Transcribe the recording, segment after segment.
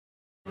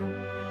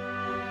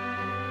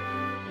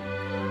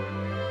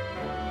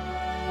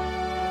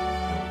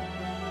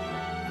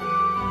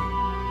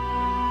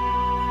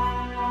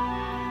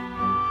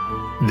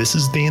This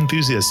is the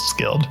Enthusiasts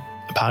Guild,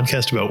 a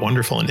podcast about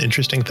wonderful and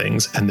interesting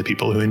things and the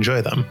people who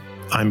enjoy them.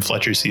 I'm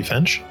Fletcher C.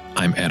 Finch.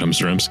 I'm Adam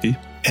Zaremski.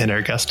 And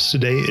our guest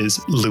today is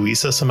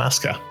Louisa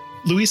Smieska.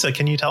 Louisa,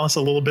 can you tell us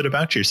a little bit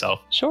about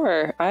yourself?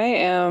 Sure. I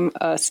am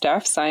a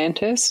staff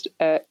scientist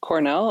at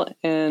Cornell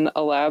in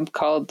a lab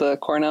called the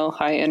Cornell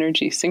High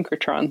Energy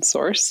Synchrotron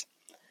Source.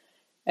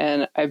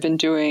 And I've been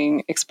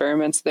doing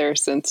experiments there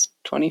since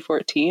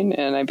 2014,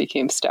 and I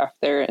became staff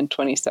there in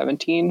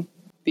 2017.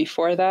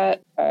 Before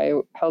that, I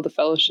held a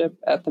fellowship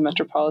at the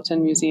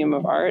Metropolitan Museum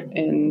of Art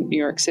in New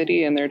York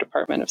City in their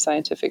Department of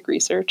Scientific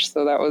Research.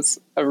 So that was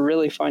a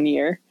really fun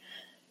year.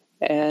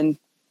 And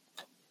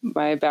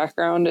my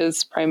background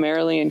is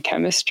primarily in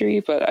chemistry,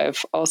 but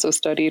I've also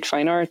studied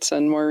fine arts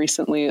and more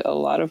recently a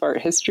lot of art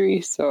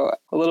history. So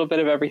a little bit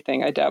of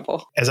everything. I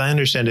dabble. As I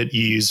understand it,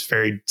 you use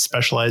very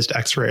specialized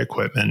X-ray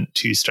equipment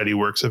to study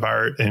works of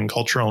art and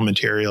cultural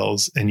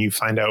materials, and you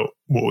find out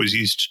what was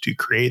used to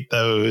create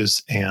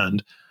those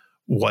and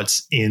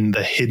what's in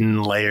the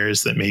hidden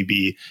layers that may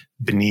be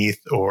beneath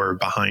or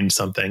behind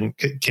something.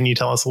 Can you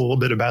tell us a little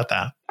bit about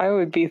that? I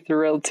would be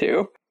thrilled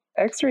to.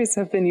 X-rays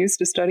have been used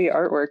to study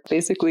artwork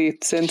basically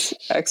since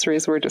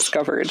X-rays were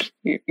discovered.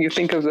 You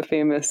think of the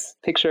famous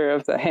picture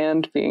of the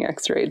hand being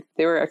X-rayed.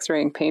 They were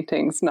X-raying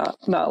paintings not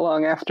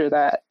long after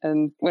that.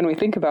 And when we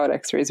think about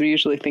X-rays, we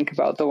usually think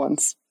about the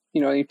ones,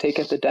 you take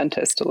at the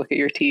dentist to look at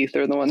your teeth,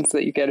 or the ones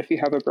that you get if you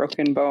have a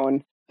broken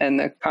bone. And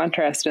the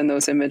contrast in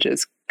those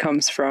images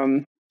comes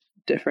from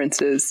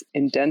differences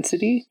in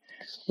density,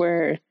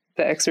 where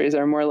the X-rays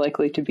are more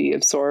likely to be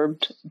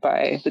absorbed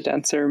by the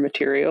denser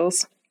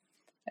materials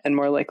and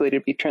more likely to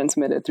be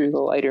transmitted through the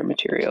lighter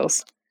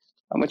materials,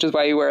 which is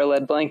why you wear a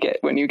lead blanket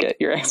when you get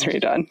your X-ray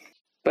done.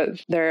 But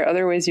there are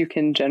other ways you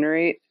can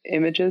generate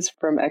images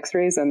from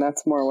X-rays, and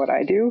that's more what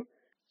I do.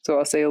 So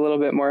I'll say a little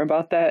bit more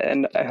about that,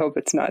 and I hope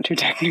it's not too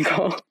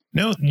technical.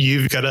 No,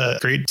 you've got a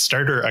great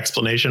starter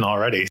explanation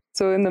already.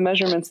 So in the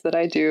measurements that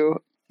I do,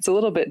 it's a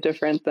little bit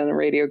different than a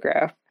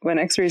radiograph. When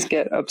X-rays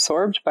get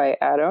absorbed by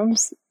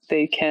atoms,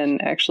 they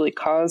can actually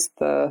cause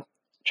the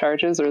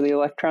charges or the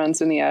electrons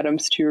in the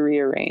atoms to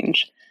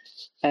rearrange.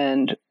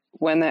 And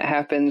when that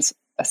happens,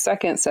 a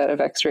second set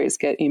of X-rays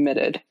get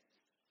emitted,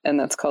 and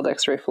that's called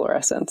X-ray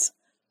fluorescence.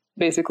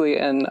 Basically,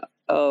 an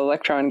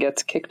electron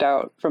gets kicked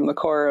out from the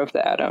core of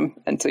the atom,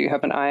 and so you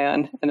have an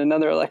ion, and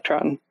another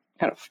electron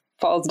kind of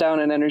falls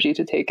down in energy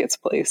to take its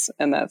place,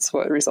 and that's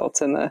what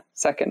results in the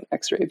second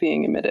X-ray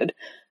being emitted.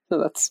 So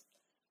that's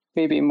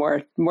maybe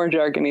more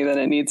jargony than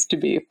it needs to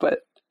be, but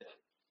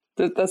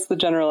that's the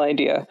general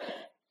idea.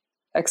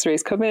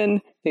 X-rays come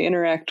in, they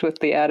interact with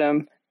the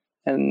atom,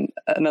 and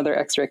another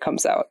X-ray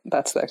comes out.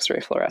 That's the X-ray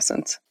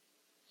fluorescence.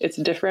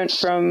 It's different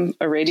from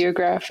a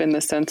radiograph in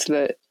the sense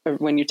that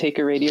when you take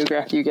a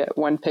radiograph, you get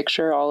one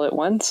picture all at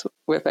once.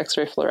 With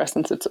X-ray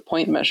fluorescence, it's a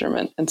point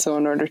measurement. And so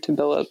in order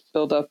to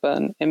build up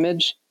an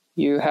image,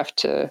 you have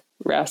to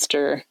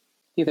raster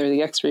either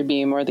the X-ray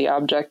beam or the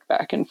object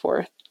back and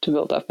forth to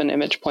build up an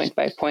image point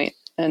by point.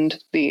 And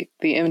the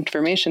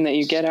information that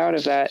you get out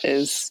of that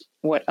is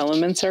what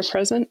elements are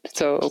present.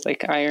 So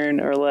like iron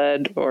or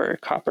lead or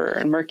copper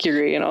and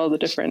mercury and all the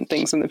different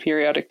things in the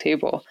periodic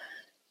table.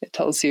 It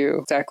tells you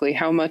exactly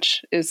how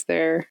much is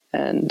there,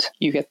 and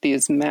you get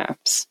these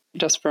maps.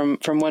 Just from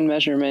one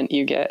measurement,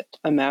 you get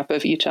a map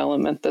of each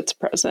element that's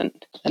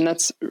present. And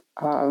that's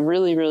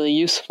really, really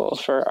useful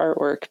for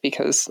artwork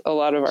because a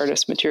lot of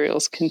artist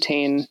materials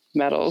contain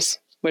metals,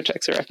 which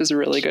XRF is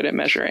really good at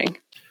measuring.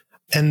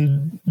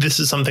 And this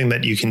is something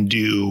that you can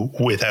do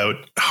without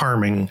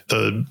harming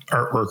the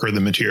artwork or the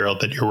material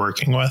that you're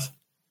working with.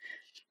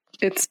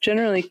 It's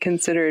generally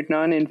considered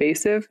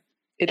non-invasive.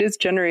 It is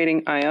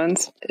generating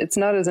ions. It's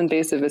not as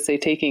invasive as, say,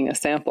 taking a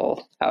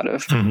sample out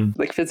of,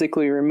 like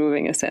physically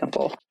removing a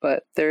sample.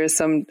 But there is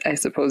some, I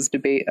suppose,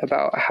 debate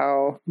about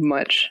how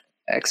much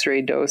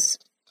X-ray dose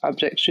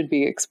objects should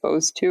be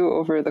exposed to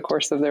over the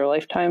course of their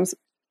lifetimes.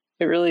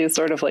 It really is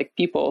sort of like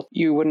people.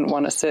 You wouldn't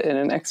want to sit in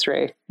an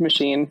X-ray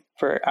machine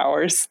for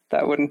hours.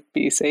 That wouldn't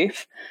be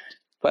safe.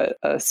 But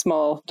a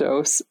small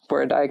dose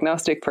for a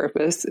diagnostic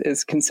purpose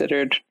is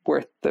considered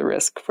worth the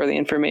risk for the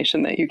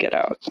information that you get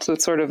out. So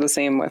it's sort of the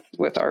same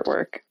with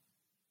artwork.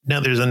 Now,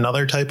 there's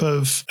another type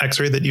of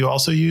X-ray that you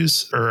also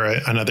use, or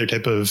another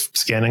type of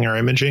scanning or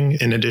imaging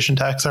in addition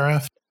to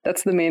XRF?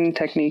 That's the main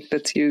technique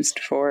that's used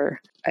for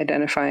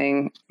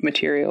identifying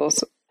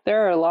materials.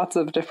 There are lots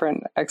of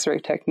different X-ray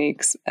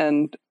techniques,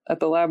 and at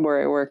the lab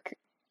where I work,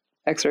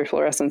 X-ray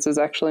fluorescence is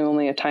actually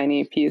only a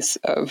tiny piece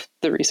of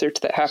the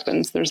research that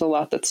happens. There's a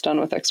lot that's done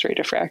with X-ray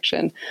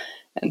diffraction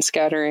and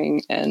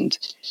scattering and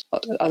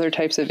other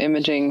types of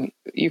imaging.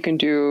 You can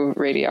do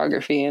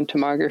radiography and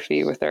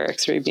tomography with our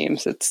X-ray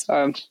beams. It's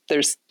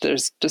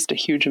there's just a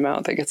huge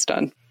amount that gets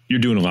done. You're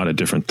doing a lot of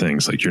different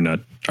things. Like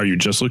are you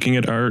just looking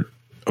at art,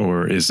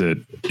 or is it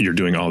you're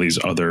doing all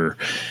these other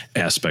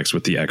aspects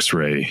with the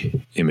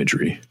X-ray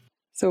imagery?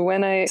 So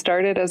when I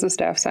started as a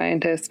staff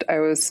scientist, I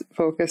was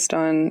focused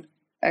on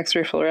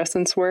X-ray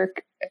fluorescence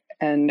work,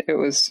 and it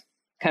was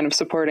kind of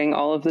supporting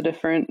all of the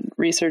different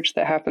research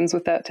that happens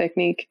with that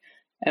technique.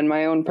 And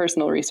my own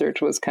personal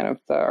research was kind of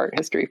the art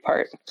history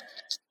part.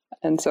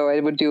 And so I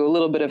would do a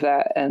little bit of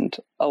that and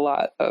a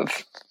lot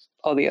of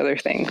all the other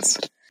things,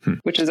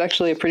 which is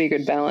actually a pretty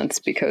good balance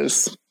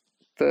because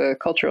the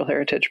cultural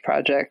heritage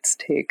projects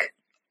take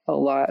a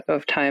lot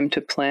of time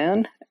to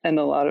plan and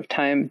a lot of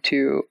time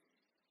to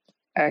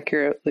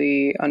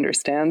accurately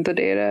understand the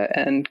data.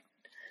 And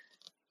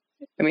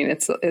I mean,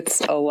 it's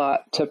a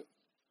lot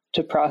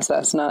to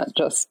process, not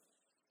just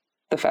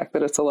the fact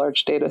that it's a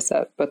large data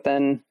set, but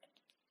then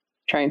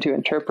trying to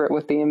interpret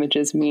what the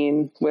images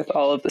mean with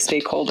all of the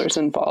stakeholders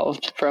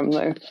involved, from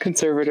the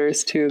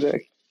conservators to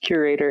the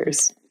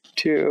curators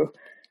to,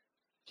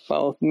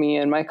 well, me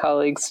and my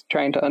colleagues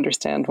trying to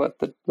understand what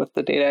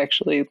the data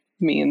actually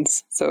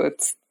means. So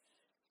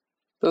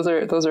those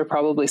are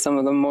probably some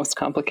of the most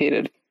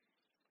complicated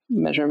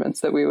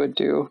measurements that we would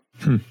do.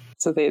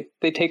 So they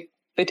take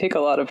a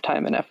lot of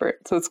time and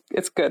effort. So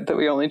it's good that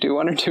we only do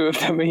one or two of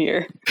them a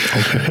year.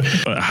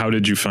 How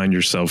did you find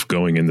yourself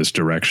going in this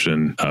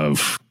direction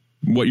of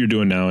what you're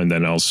doing now? And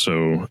then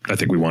also, I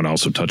think we want to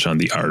also touch on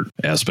the art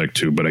aspect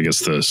too, but I guess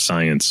the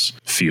science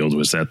field,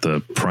 was that the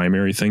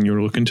primary thing you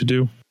were looking to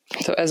do?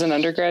 So as an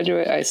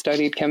undergraduate, I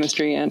studied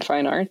chemistry and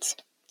fine arts.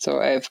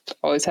 So I've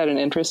always had an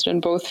interest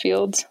in both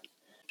fields,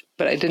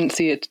 but I didn't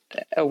see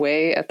a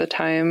way at the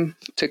time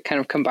to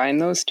kind of combine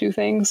those two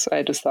things.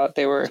 I just thought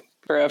they were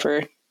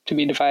forever to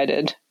be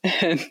divided.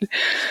 And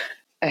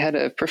I had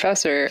a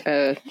professor,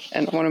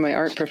 and one of my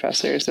art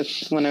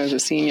professors, when I was a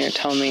senior,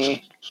 tell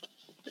me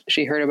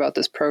she heard about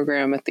this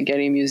program at the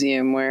Getty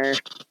Museum where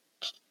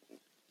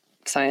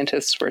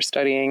scientists were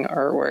studying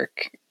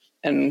artwork,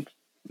 and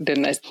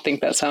didn't I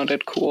think that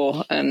sounded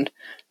cool? And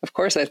of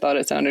course I thought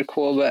it sounded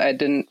cool, but I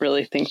didn't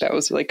really think that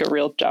was like a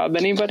real job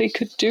anybody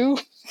could do.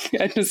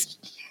 I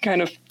just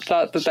kind of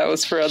thought that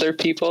was for other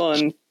people,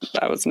 and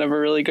I was never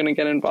really going to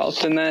get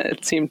involved in that.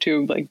 It seemed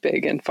too like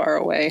big and far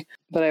away.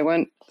 But I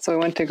went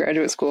to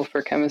graduate school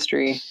for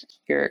chemistry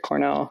here at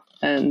Cornell,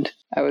 and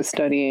I was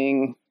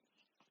studying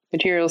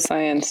materials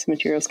science,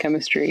 materials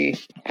chemistry,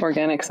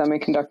 organic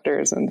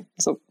semiconductors, and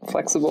so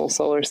flexible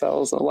solar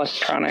cells,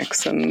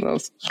 electronics, and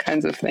those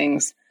kinds of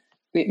things.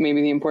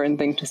 Maybe the important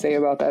thing to say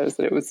about that is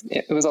that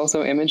it was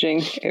also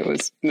imaging. It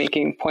was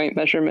making point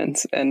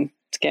measurements and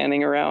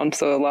scanning around.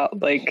 So a lot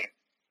like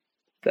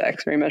the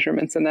X-ray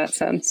measurements in that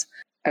sense.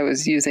 I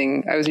was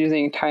using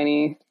a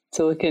tiny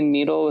silicon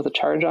needle with a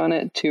charge on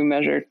it to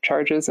measure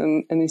charges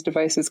in these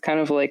devices, kind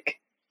of like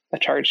a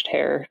charged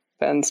hair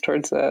bends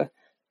towards a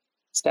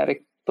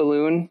static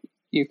balloon.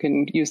 You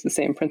can use the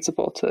same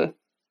principle to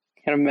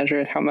kind of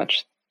measure how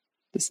much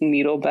this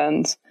needle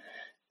bends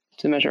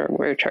to measure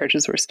where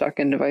charges were stuck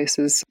in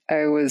devices.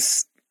 I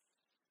was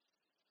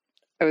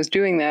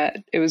doing that.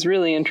 It was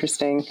really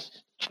interesting,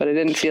 but I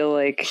didn't feel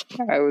like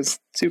I was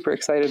super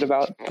excited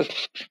about the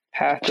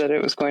path that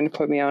it was going to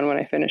put me on when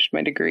I finished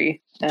my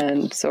degree.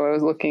 And so I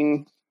was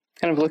looking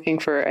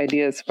for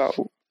ideas about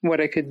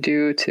what I could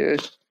do to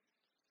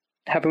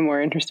have a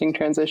more interesting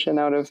transition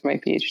out of my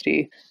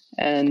PhD.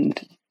 And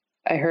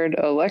I heard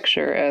a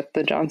lecture at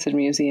the Johnson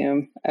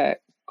Museum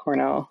at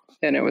Cornell,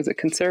 and it was a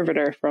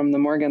conservator from the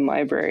Morgan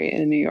Library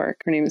in New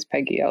York. Her name is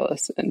Peggy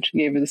Ellis, and she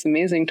gave this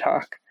amazing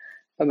talk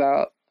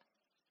about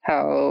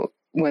how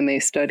when they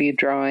study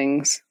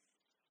drawings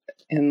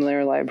in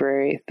their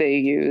library, they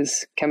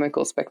use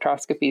chemical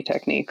spectroscopy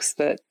techniques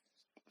that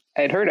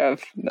I'd heard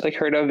of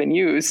and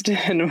used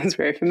and was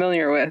very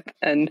familiar with.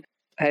 And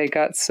I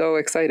got so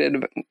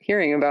excited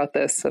hearing about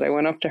this that I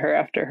went up to her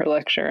after her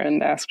lecture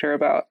and asked her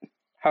about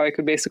how I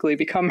could basically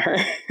become her.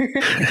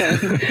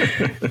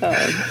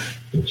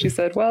 And, she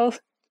said, well,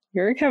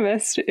 you're a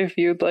chemist. If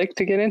you'd like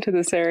to get into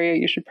this area,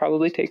 you should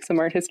probably take some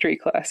art history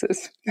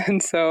classes.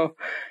 And so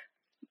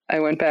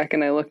I went back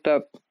and I looked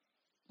up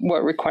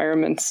what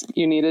requirements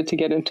you needed to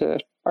get into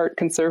art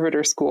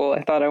conservator school.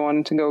 I thought I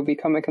wanted to go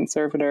become a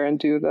conservator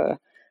and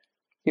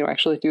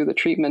actually do the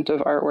treatment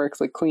of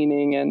artworks, like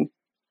cleaning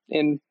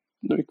and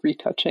like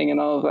retouching and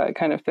all of that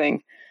kind of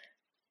thing.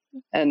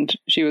 And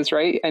she was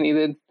right.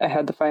 I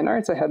had the fine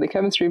arts, I had the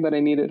chemistry, but I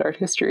needed art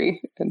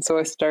history. And so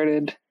I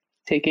started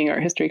taking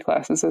art history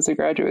classes as a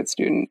graduate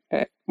student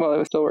while I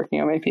was still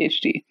working on my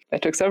PhD. I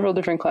took several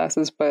different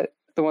classes, but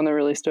the one that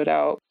really stood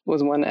out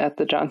was one at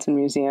the Johnson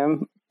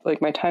Museum.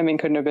 Like, my timing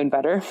couldn't have been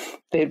better.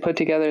 They had put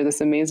together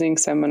this amazing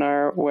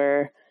seminar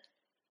where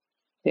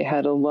they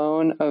had a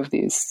loan of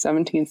these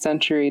 17th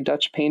century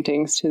Dutch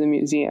paintings to the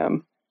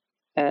museum.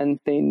 And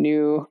they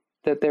knew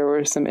that there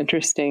were some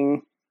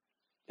interesting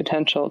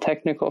potential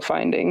technical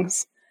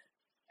findings.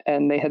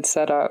 And they had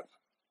set up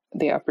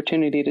the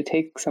opportunity to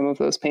take some of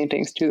those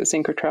paintings to the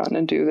synchrotron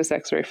and do this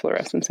X-ray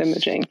fluorescence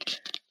imaging.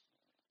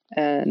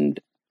 And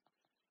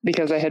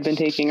because I had been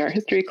taking art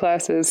history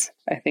classes,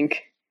 I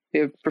think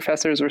the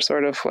professors were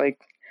sort of like,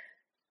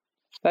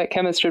 that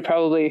chemist should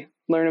probably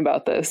learn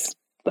about this.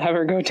 Have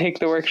her go take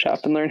the workshop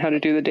and learn how to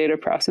do the data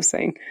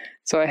processing.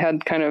 So I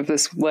had kind of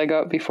this leg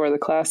up before the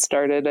class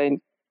started. I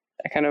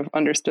kind of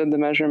understood the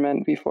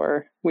measurement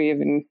before we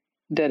even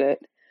did it.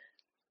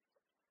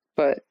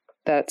 But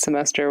that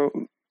semester,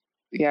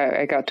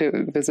 I got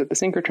to visit the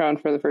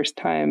synchrotron for the first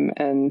time,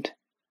 and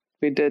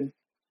we did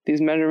these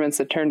measurements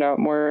that turned out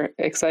more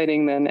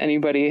exciting than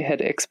anybody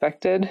had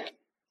expected.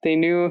 They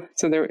knew,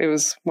 it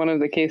was one of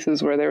the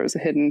cases where there was a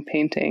hidden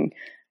painting,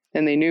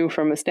 and they knew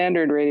from a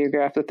standard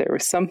radiograph that there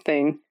was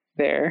something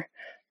there,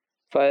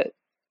 but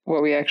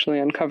what we actually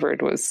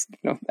uncovered was,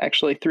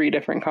 actually 3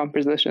 different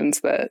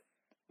compositions that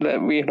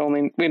we'd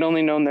only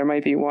known there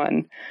might be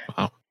one.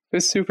 Wow. It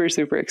was super,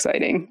 super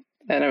exciting,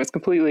 and I was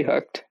completely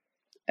hooked,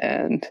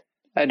 and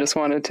I just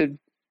wanted to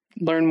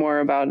learn more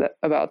about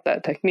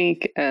that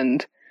technique.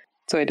 And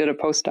so I did a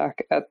postdoc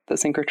at the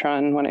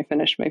synchrotron when I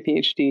finished my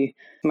PhD.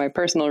 My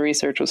personal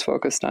research was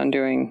focused on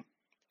doing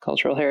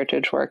cultural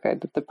heritage work. I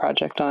did the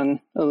project on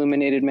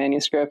illuminated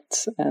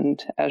manuscripts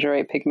and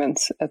azurite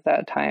pigments at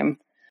that time.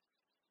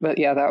 But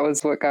yeah, that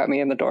was what got me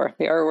in the door.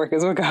 The artwork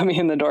is what got me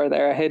in the door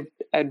there.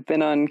 I'd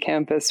been on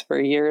campus for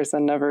years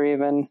and never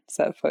even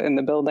set foot in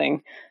the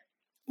building.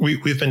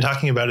 We've been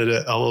talking about it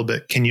a little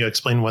bit. Can you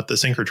explain what the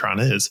synchrotron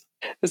is?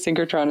 The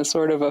synchrotron is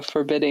sort of a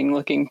forbidding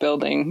looking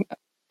building.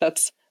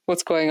 That's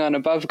what's going on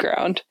above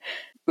ground.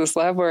 This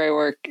lab where I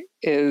work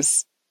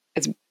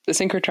the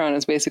synchrotron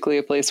is basically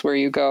a place where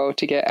you go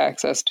to get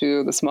access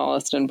to the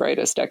smallest and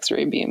brightest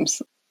X-ray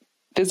beams.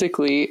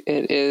 Physically,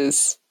 it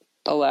is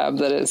a lab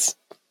that is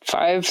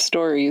 5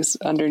 stories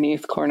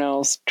underneath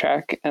Cornell's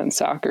track and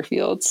soccer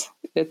fields.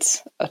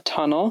 It's a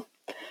tunnel.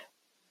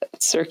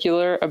 It's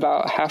circular,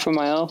 about half a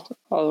mile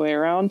all the way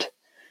around.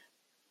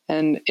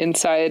 And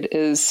inside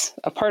is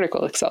a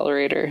particle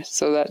accelerator.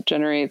 So that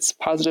generates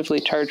positively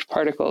charged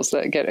particles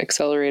that get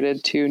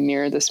accelerated to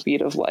near the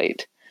speed of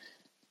light.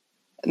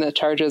 And the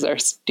charges are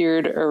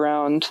steered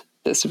around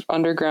this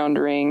underground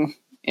ring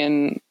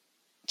in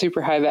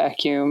super high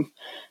vacuum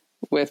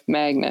with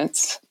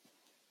magnets.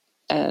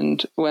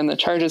 And when the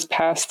charges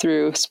pass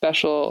through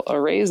special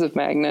arrays of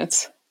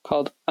magnets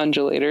called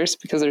undulators,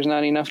 because there's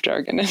not enough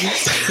jargon in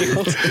this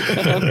field,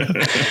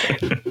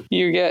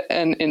 you get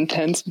an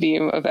intense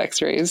beam of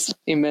X-rays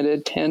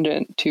emitted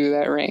tangent to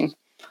that ring.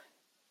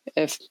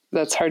 If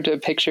that's hard to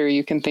picture,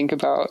 you can think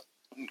about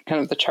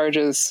kind of the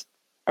charges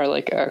are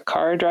like a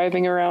car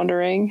driving around a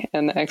ring,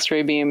 and the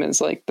X-ray beam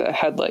is like the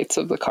headlights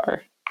of the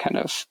car kind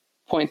of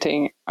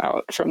pointing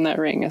out from that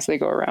ring as they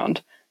go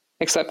around,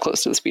 except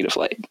close to the speed of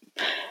light.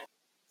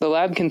 The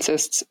lab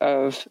consists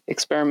of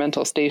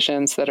experimental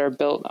stations that are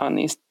built on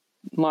these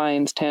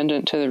lines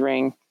tangent to the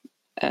ring,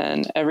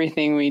 and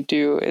everything we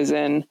do is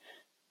in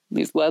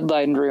these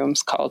lead-lined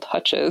rooms called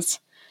hutches.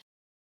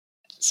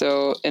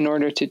 So in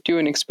order to do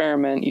an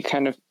experiment,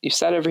 you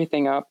set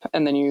everything up,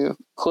 and then you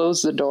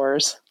close the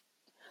doors.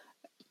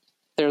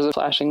 There's a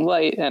flashing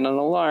light and an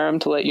alarm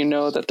to let you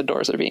know that the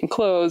doors are being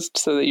closed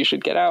so that you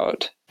should get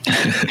out.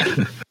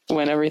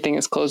 When everything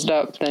is closed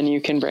up, then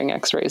you can bring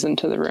X-rays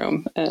into the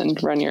room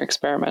and run your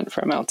experiment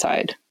from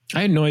outside.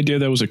 I had no idea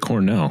that was at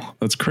Cornell.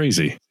 That's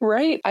crazy.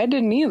 Right? I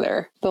didn't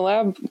either. The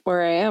lab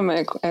where I am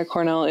at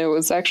Cornell, it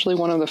was actually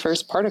one of the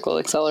first particle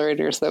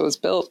accelerators that was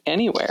built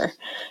anywhere.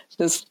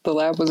 The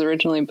lab was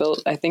originally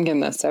built, I think, in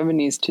the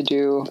 70s to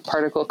do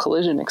particle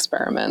collision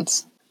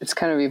experiments. It's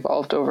kind of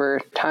evolved over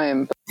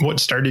time.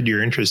 What started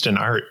your interest in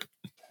art?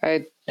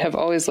 I have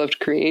always loved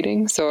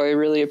creating, so I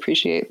really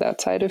appreciate that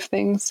side of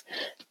things.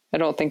 I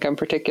don't think I'm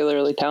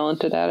particularly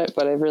talented at it,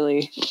 but I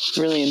really,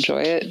 really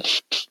enjoy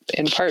it,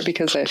 in part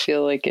because I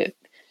feel like it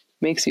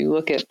makes you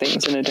look at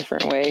things in a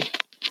different way.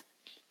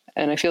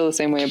 And I feel the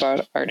same way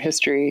about art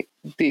history.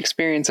 The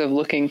experience of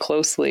looking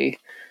closely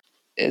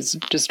is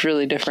just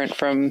really different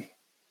from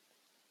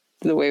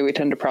the way we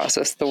tend to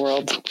process the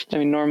world. I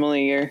mean,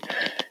 normally you're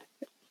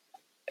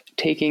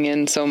taking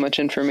in so much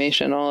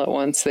information all at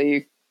once that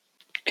you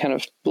kind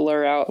of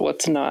blur out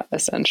what's not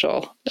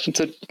essential. And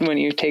so when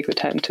you take the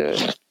time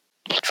to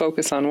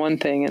focus on one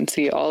thing and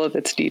see all of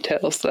its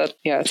details,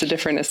 it's a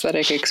different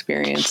aesthetic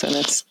experience. And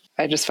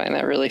I just find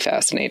that really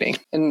fascinating.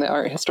 In the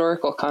art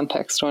historical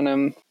context, when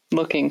I'm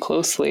looking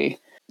closely,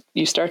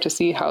 you start to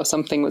see how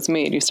something was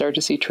made. You start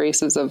to see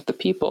traces of the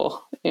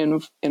people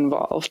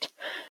involved.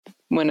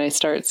 When I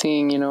start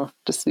seeing,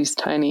 just these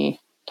tiny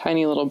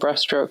little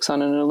brushstrokes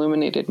on an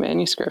illuminated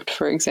manuscript,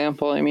 for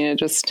example, I mean,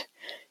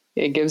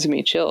 it gives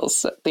me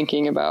chills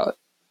thinking about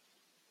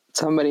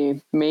somebody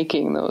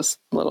making those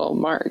little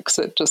marks.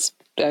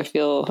 I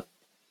feel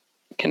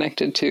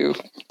connected to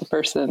the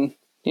person,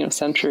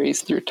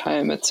 centuries through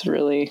time.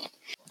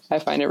 I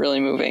find it really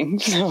moving.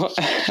 So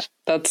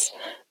that's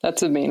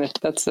a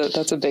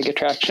big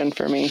attraction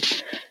for me.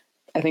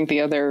 I think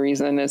the other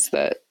reason is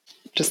that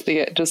just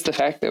the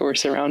fact that we're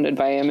surrounded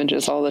by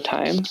images all the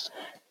time,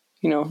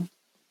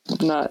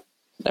 not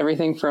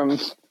everything from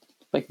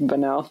like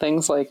banal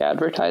things like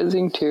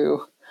advertising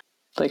to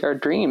like our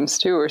dreams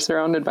too. We're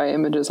surrounded by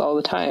images all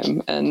the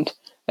time. And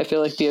I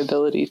feel like the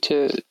ability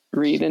to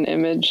read an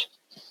image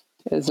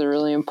is a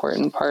really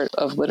important part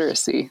of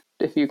literacy.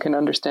 If you can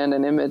understand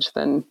an image,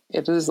 then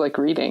it is like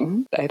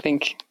reading. I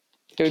think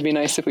it would be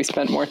nice if we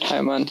spent more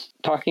time on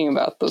talking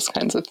about those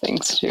kinds of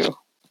things too.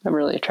 I'm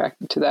really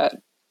attracted to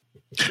that.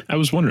 I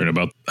was wondering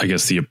about, I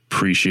guess, the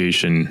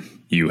appreciation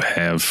you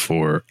have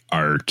for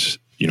art,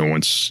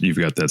 once you've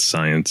got that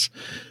science,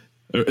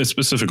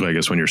 specifically, I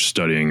guess, when you're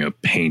studying a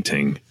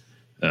painting,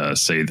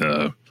 say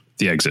the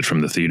exit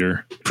from the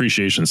theater,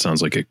 appreciation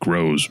sounds like it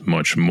grows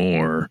much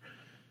more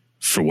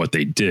for what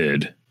they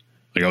did.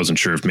 Like, I wasn't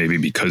sure if maybe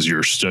because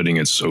you're studying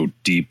it so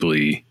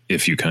deeply,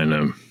 if you kind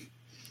of,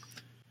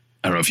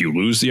 I don't know if you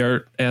lose the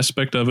art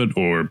aspect of it,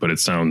 but it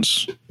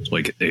sounds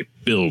like it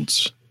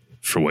builds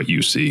for what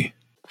you see.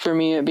 For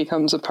me, it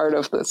becomes a part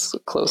of this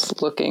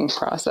close looking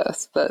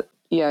process that,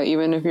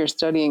 even if you're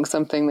studying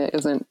something that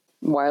isn't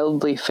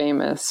wildly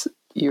famous,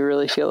 you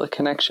really feel a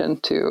connection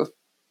to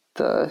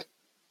the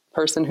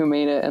person who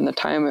made it and the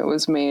time it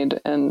was made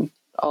and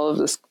all of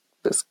this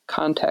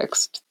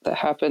context that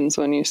happens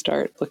when you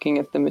start looking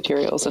at the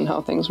materials and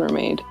how things were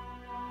made.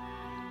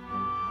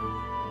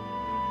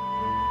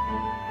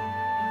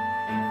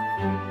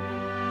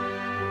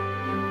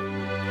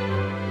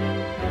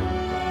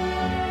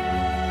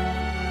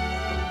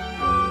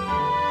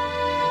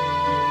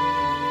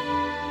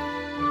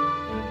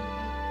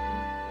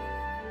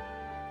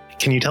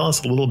 Can you tell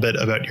us a little bit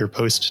about your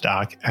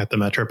postdoc at the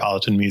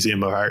Metropolitan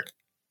Museum of Art?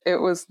 It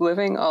was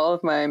living all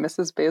of my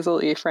Mrs.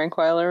 Basil E.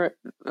 Frankweiler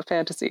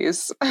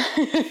fantasies.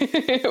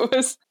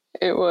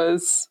 It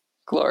was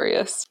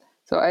glorious.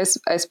 So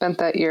I spent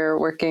that year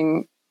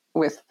working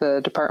with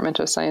the Department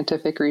of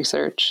Scientific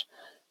Research,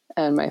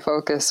 and my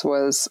focus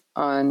was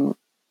on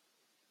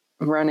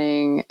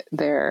running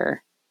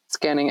their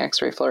scanning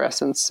X-ray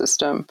fluorescence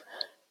system.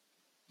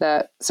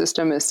 That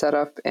system is set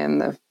up in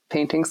the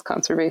paintings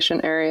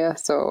conservation area,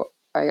 so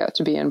I got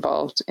to be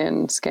involved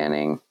in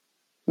scanning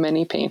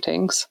many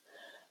paintings,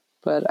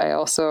 but I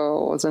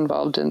also was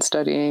involved in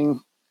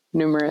studying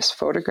numerous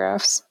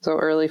photographs. So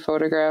early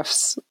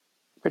photographs,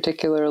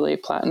 particularly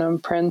platinum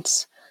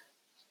prints,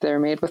 they're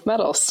made with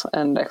metals,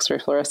 and X-ray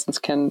fluorescence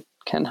can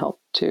help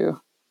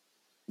to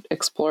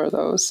explore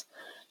those.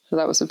 So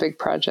that was a big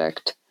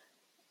project.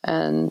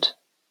 And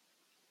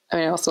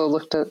I also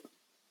looked at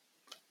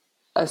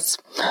a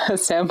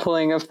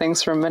sampling of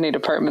things from many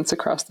departments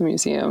across the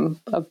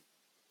museum, of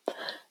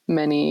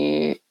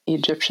many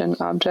Egyptian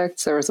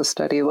objects. There was a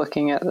study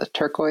looking at the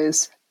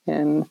turquoise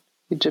in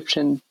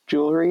Egyptian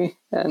jewelry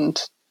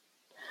and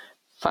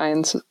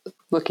finds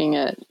we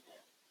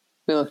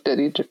looked at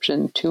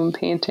Egyptian tomb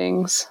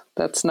paintings.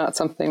 That's not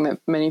something that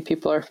many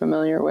people are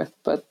familiar with,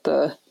 but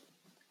the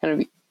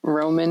kind of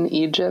Roman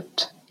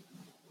Egypt,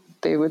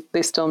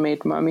 they still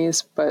made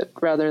mummies, but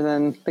rather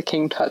than the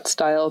King Tut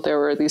style, there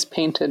were these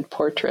painted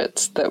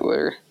portraits that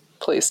were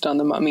placed on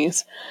the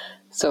mummies.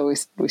 So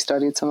we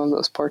studied some of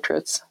those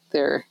portraits.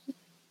 They're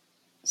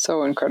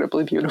so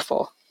incredibly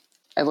beautiful.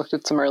 I looked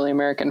at some early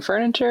American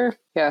furniture.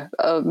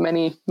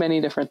 Many, many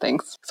different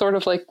things. Sort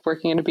of like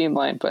working in a beam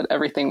line, but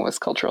everything was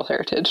cultural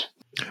heritage.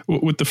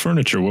 With the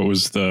furniture, what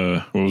was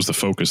the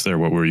focus there?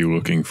 What were you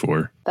looking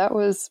for? That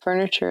was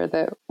furniture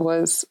that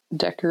was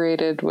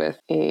decorated with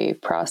a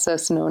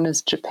process known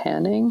as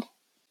japanning.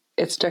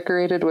 It's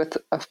decorated with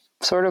a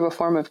sort of a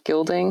form of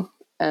gilding,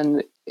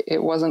 and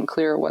it wasn't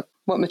clear what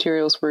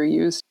materials were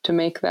used to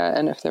make that,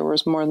 and if there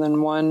was more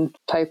than one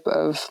type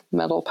of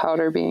metal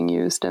powder being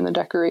used in the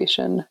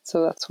decoration.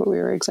 So that's what we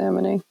were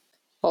examining.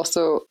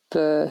 Also,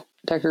 the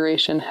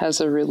decoration has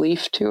a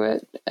relief to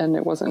it, and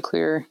it wasn't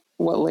clear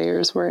what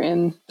layers were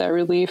in that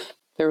relief.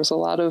 There was a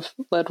lot of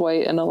lead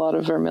white and a lot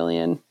of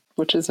vermilion,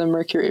 which is a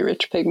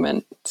mercury-rich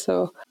pigment.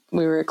 So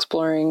we were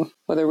exploring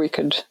whether we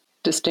could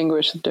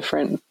distinguish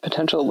different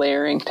potential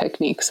layering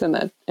techniques in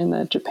that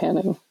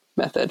japanning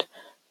method.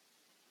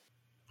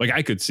 Like,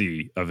 I could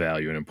see a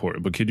value and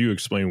importance, but could you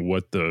explain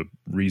what the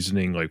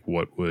reasoning, like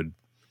what would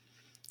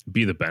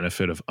be the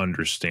benefit of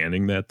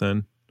understanding that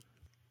then?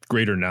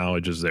 Greater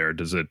knowledge is there.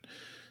 Does it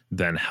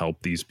then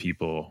help these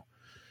people?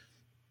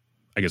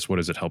 I guess, what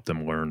does it help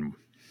them learn?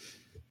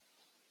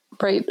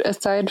 Right.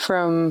 Aside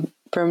from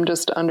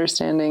just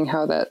understanding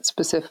how that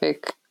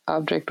specific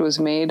object was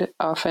made,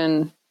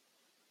 often,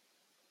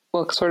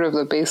 sort of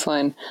the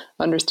baseline,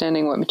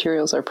 understanding what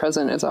materials are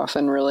present is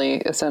often really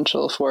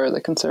essential for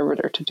the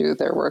conservator to do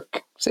their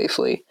work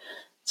safely.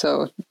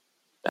 So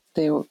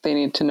they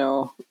need to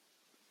know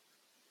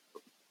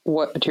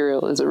what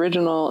material is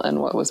original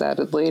and what was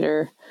added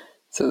later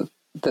so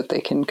that they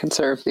can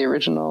conserve the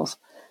originals.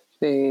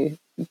 They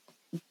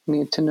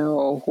need to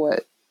know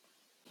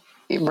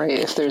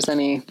if there's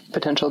any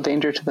potential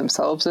danger to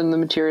themselves in the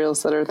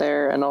materials that are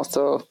there, and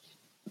also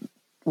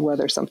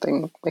whether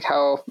something, like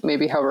how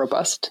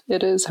robust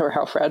it is or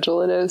how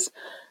fragile it is.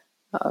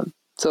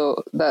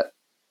 So that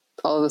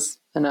all of this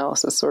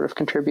analysis sort of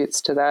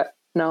contributes to that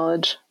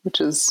knowledge,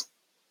 which is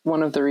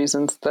one of the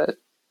reasons that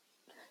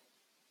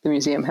the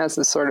museum has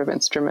this sort of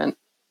instrument.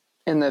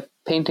 In the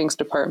paintings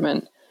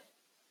department,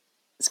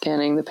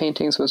 scanning the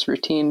paintings was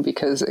routine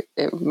because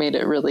it made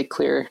it really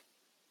clear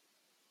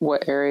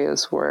what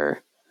areas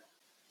were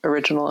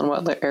original and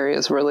what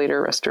areas were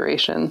later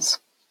restorations,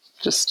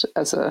 just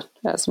as an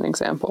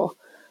example.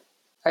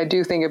 I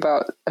do think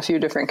about a few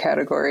different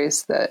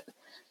categories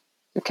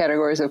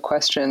of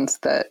questions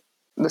that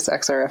this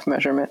XRF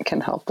measurement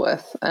can help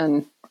with.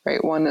 And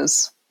right, one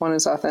is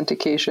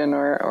authentication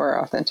or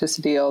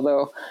authenticity,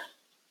 although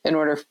in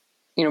order,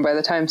 by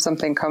the time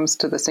something comes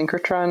to the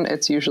synchrotron,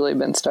 it's usually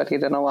been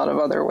studied in a lot of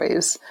other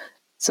ways.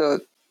 So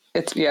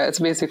it's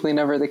basically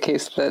never the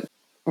case that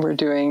we're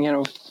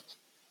doing,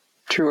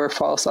 true or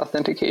false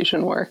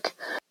authentication work.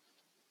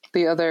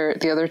 The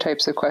other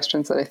types of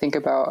questions that I think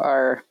about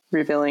are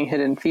revealing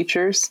hidden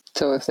features.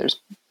 So if there's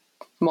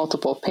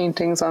multiple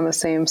paintings on the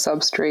same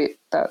substrate,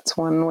 that's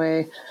one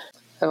way.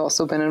 I've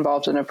also been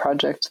involved in a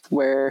project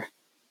where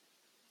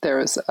there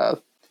was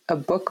a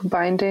book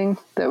binding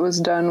that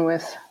was done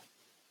with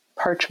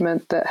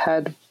parchment that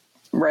had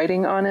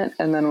writing on it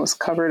and then was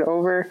covered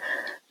over.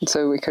 And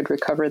so we could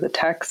recover the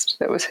text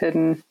that was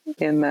hidden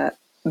in that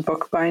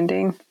book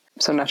binding.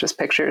 So not just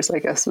pictures, I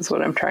guess, is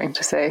what I'm trying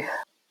to say.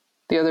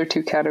 The other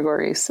two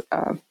categories,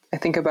 I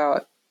think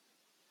about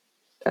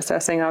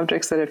assessing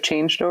objects that have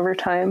changed over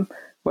time,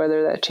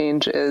 whether that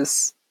change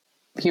is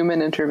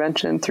human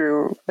intervention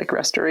through like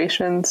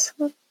restorations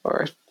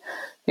or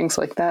things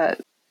like that,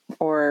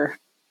 or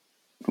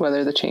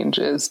whether the change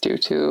is due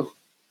to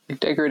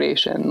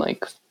degradation,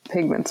 like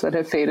pigments that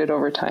have faded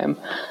over time.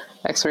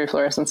 X-ray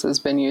fluorescence has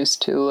been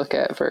used to look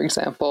at, for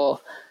example,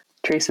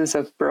 traces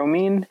of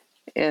bromine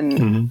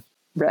in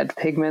red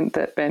pigment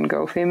that Van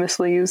Gogh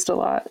famously used a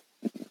lot.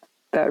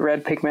 That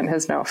red pigment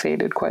has now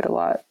faded quite a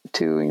lot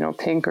to,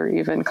 pink or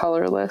even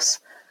colorless.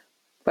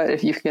 But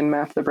if you can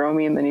map the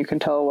bromine, then you can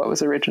tell what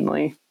was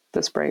originally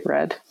this bright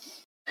red.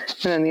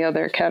 And then the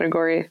other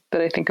category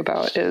that I think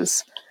about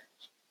is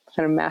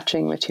kind of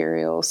matching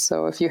materials.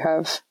 So if you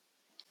have,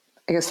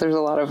 I guess there's a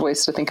lot of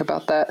ways to think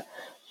about that.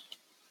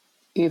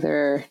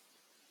 Either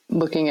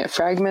looking at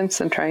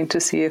fragments and trying to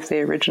see if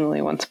they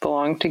originally once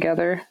belonged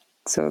together.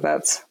 So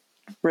that's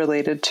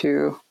related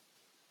to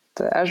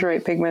the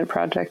azurite pigment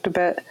project a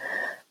bit,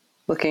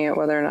 looking at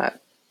whether or not,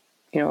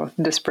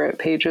 disparate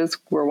pages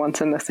were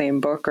once in the same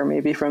book or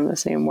maybe from the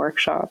same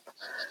workshop.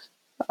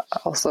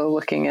 Also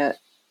looking at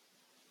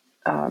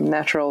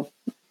natural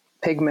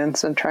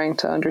pigments and trying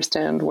to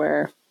understand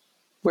where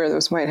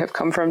those might have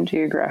come from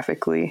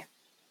geographically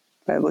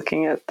by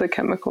looking at the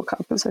chemical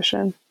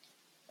composition.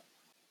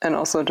 And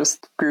also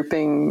just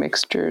grouping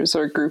mixtures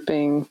or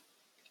grouping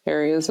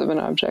areas of an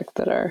object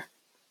that are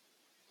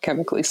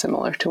chemically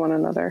similar to one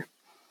another.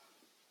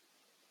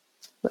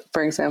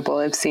 For example,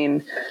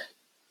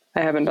 I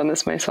haven't done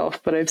this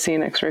myself, but I've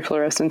seen X-ray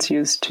fluorescence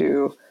used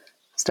to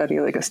study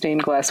like a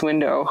stained glass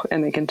window,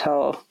 and they can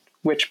tell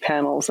which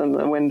panels in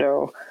the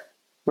window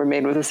were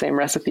made with the same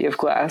recipe of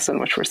glass and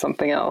which were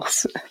something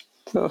else.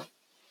 So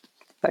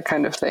that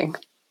kind of thing.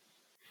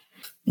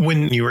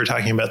 When you were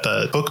talking about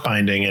the book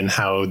binding and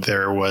how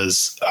there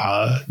was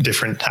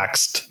different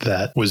text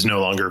that was no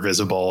longer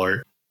visible,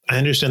 or I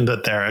understand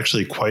that there are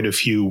actually quite a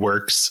few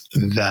works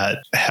that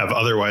have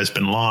otherwise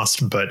been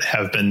lost, but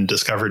have been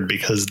discovered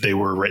because they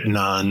were written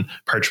on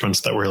parchments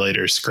that were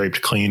later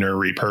scraped clean or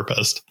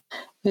repurposed.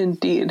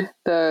 Indeed.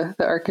 The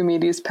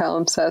Archimedes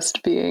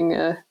palimpsest being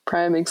a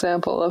prime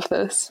example of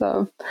this.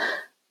 Are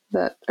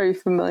you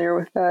familiar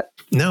with that?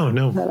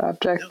 No. That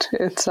object.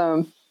 It's,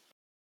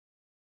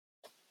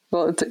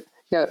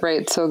 yeah,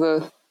 right.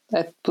 So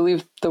I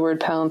believe the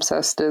word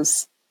palimpsest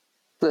is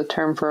the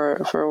term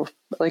for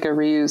like a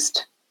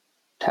reused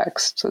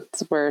text.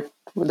 It's where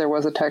there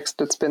was a text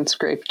that's been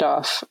scraped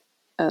off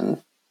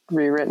and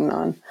rewritten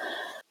on.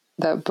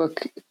 That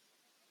book,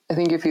 I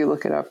think if you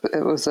look it up,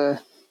 it was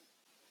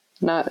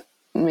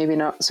maybe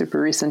not super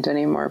recent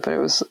anymore, but it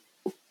was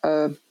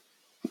kind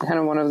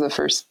of one of the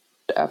first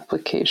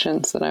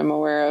applications that I'm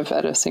aware of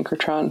at a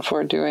synchrotron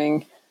for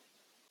doing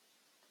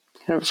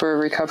for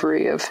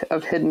recovery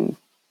of hidden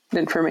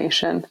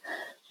information,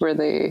 where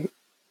they,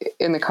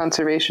 in the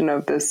conservation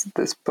of this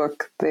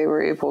book, they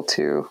were able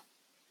to,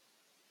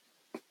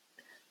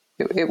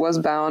 it was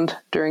bound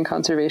during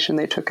conservation.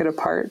 They took it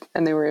apart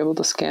and they were able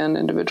to scan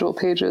individual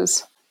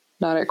pages,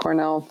 not at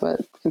Cornell,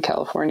 but in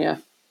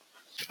California.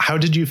 How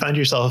did you find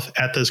yourself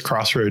at this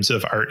crossroads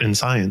of art and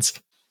science?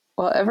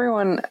 Well,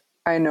 everyone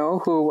I know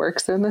who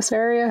works in this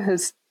area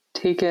has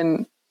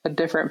taken a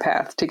different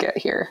path to get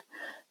here.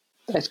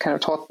 I kind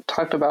of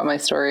talked about my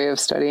story of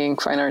studying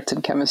fine arts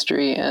and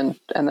chemistry and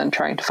then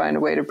trying to find a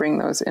way to bring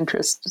those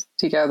interests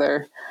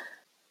together.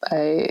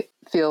 I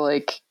feel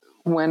like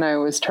when I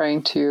was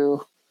trying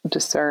to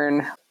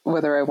discern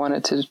whether I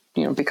wanted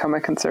to, become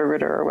a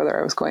conservator or whether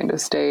I was going to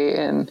stay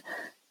in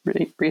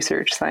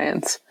research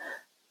science,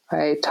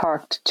 I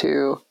talked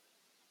to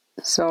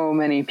so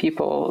many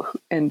people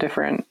in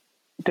different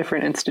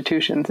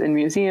institutions, in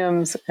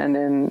museums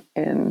and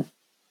in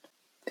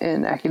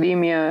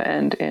academia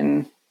and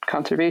in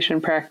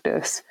conservation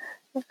practice,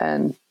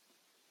 and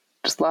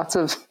just lots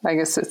of, I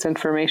guess it's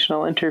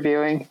informational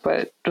interviewing,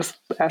 but just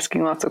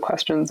asking lots of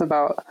questions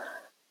about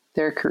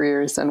their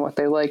careers and what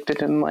they liked and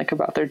didn't like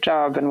about their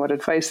job and what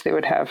advice they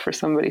would have for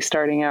somebody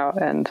starting out.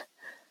 And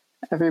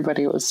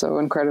everybody was so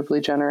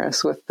incredibly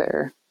generous with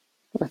their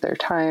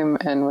time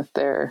and with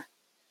their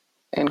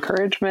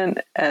encouragement.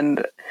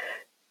 And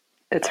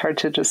it's hard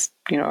to just,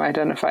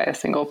 identify a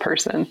single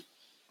person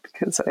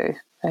because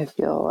I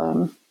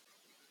feel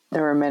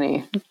there were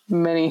many,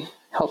 many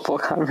helpful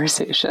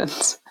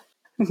conversations.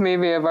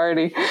 Maybe I've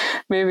already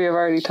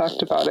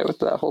talked about it with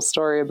the whole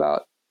story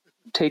about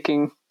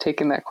taking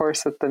that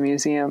course at the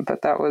museum,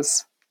 but that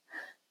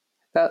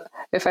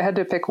if I had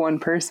to pick one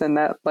person,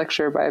 that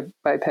lecture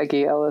by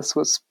Peggy Ellis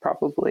was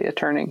probably a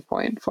turning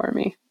point for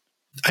me.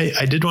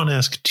 I did want to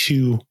ask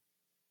too,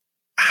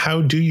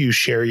 how do you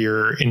share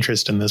your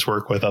interest in this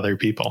work with other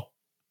people?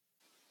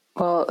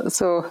 Well,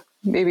 so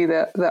maybe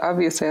the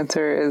obvious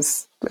answer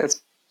is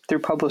through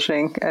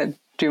publishing. I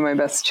do my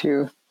best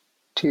to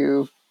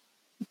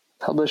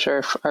publish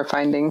our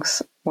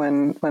findings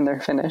when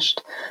they're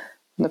finished,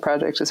 when the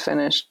project is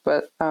finished.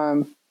 But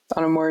on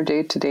a more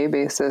day-to-day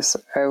basis,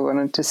 I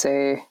wanted to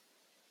say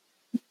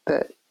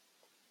that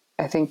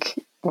I think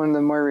one of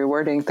the more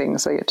rewarding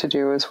things I get to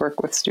do is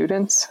work with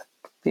students.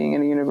 Being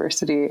in a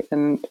university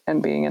and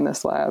being in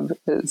this lab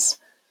is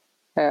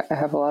I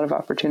have a lot of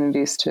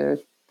opportunities to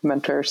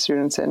mentor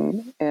students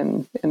in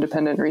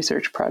independent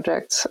research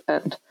projects,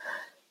 and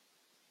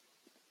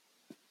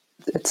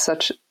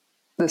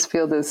this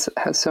field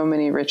has so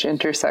many rich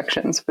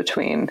intersections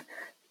between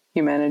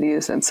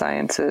humanities and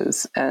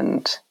sciences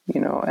and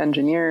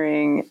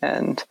engineering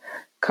and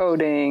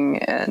coding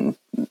and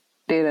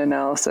data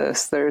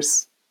analysis.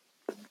 There's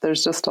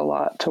just a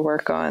lot to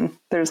work on.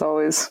 There's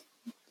always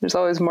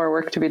more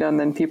work to be done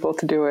than people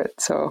to do it.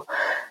 So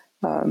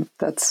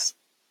that's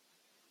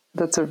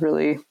a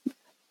really,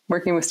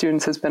 working with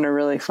students has been a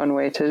really fun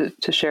way to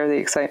share the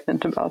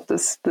excitement about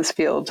this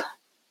field.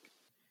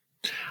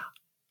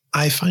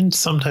 I find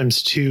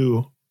sometimes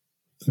too,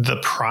 the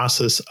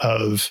process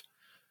of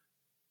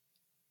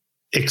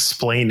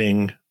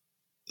explaining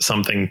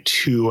something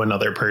to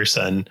another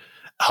person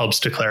helps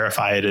to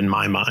clarify it in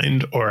my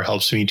mind, or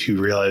helps me to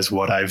realize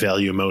what I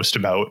value most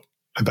about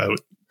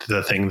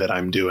the thing that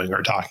I'm doing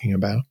or talking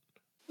about.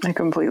 I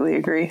completely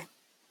agree.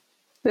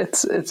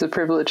 It's a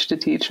privilege to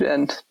teach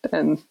and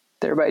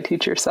thereby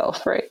teach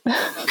yourself, right?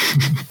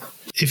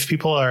 If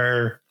people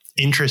are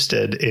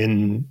interested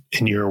in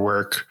your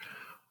work,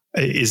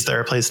 is there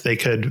a place they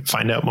could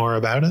find out more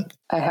about it?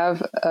 I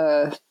have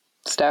a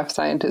staff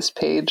scientist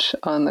page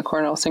on the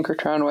Cornell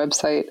Synchrotron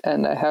website,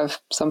 and I have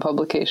some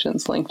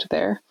publications linked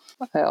there.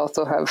 I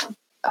also have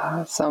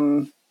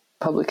some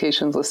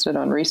publications listed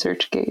on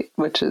ResearchGate,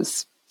 which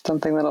is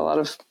something that a lot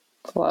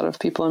of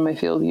people in my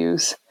field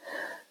use.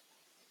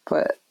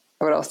 But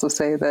I would also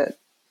say that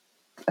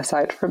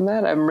aside from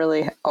that, I'm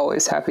really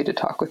always happy to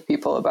talk with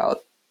people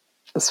about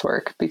this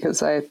work,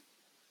 because I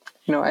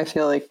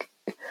feel like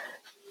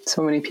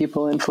so many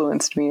people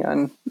influenced me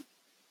and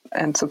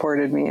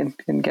supported me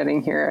in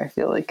getting here. I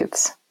feel like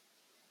it's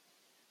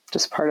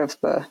just part of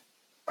the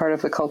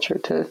culture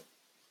to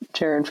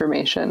share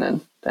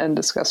information and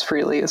discuss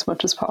freely as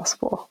much as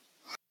possible.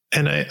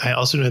 And I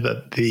also know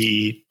that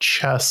the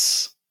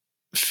chess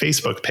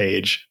Facebook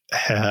page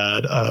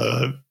had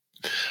a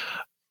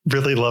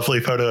really lovely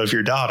photo of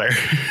your daughter.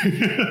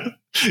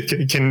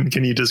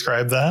 Can you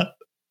describe that?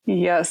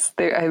 Yes,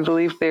 I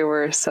believe they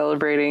were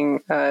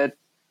celebrating a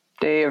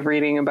day of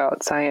reading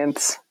about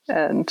science,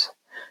 and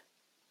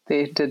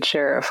they did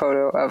share a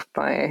photo of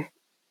my,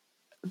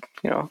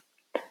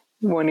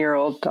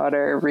 1-year-old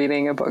daughter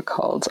reading a book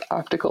called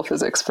Optical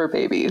Physics for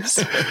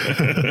Babies.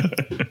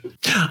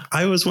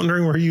 I was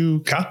wondering where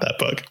you got that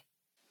book.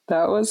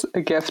 That was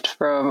a gift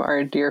from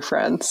our dear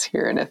friends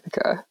here in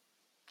Ithaca.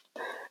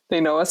 They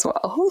know us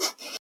well.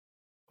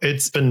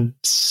 It's been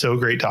so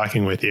great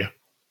talking with you.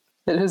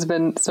 It has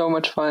been so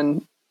much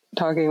fun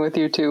talking with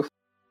you too.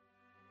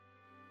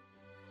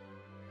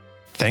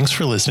 Thanks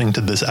for listening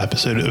to this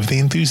episode of The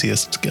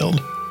Enthusiasts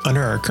Guild.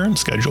 Under our current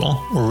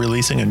schedule, we're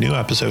releasing a new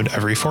episode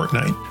every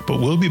fortnight, but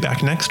we'll be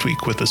back next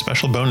week with a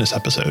special bonus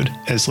episode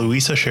as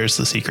Louisa shares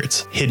the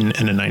secrets hidden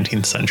in a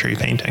 19th century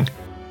painting.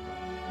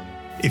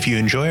 If you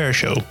enjoy our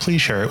show, please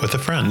share it with a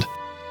friend.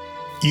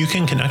 You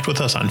can connect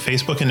with us on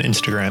Facebook and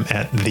Instagram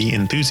at The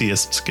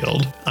Enthusiasts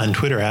Guild, on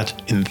Twitter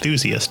at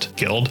Enthusiast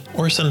Guild,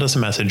 or send us a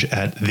message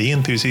at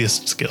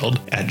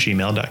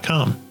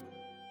theenthusiastsguild@gmail.com.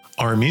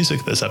 Our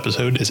music this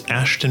episode is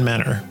Ashton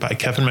Manor by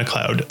Kevin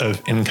MacLeod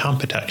of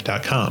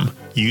Incompetech.com,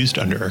 used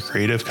under a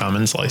Creative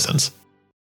Commons license.